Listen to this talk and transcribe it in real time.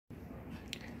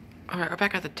Alright, we're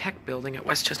back at the tech building at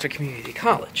Westchester Community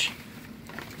College.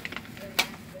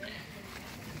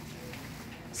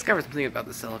 Discovered something about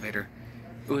this elevator.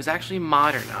 It was actually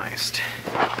modernized.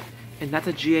 And that's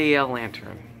a GAL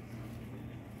lantern.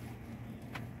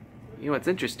 You know what's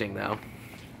interesting though?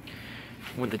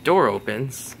 When the door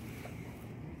opens,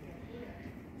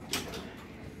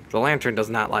 the lantern does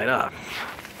not light up.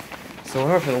 So in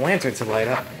order for the lantern to light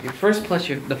up, you first place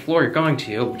the floor you're going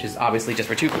to, which is obviously just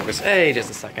for 2 floors. Hey,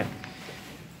 just a second.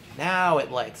 Now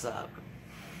it lights up.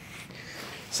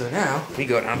 So now we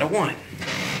go down to 1.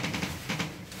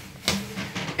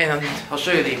 And I'll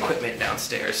show you the equipment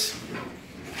downstairs.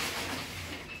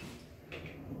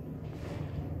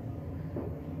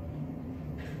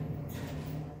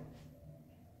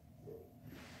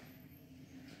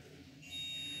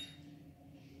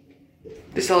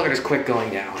 This elevator is quick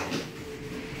going down.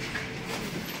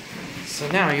 So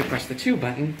now you press the 2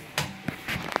 button.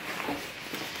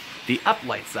 The up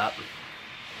lights up.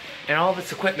 And all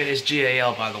this equipment is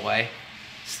GAL, by the way.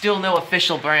 Still no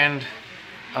official brand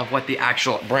of what the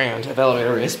actual brand of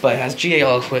elevator is, but it has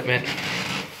GAL equipment.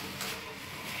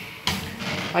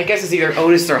 I guess it's either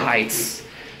Otis or Heights.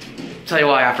 I'll tell you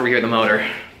why after we hear the motor.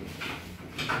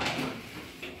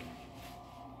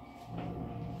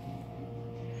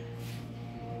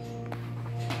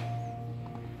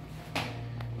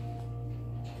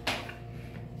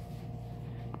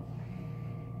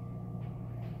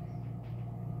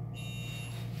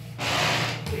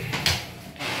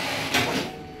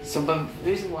 So the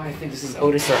reason why I think this is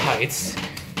Otis or Heights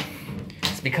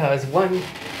is because 1,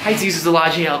 Heights uses a lot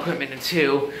of GAL equipment, and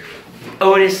 2,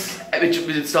 Otis, which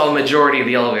would install the majority of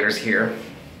the elevators here.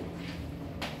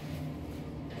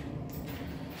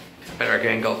 Better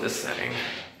angle this setting.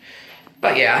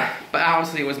 But yeah, but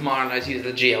obviously it was modernized using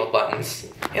the GAL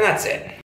buttons, and that's it.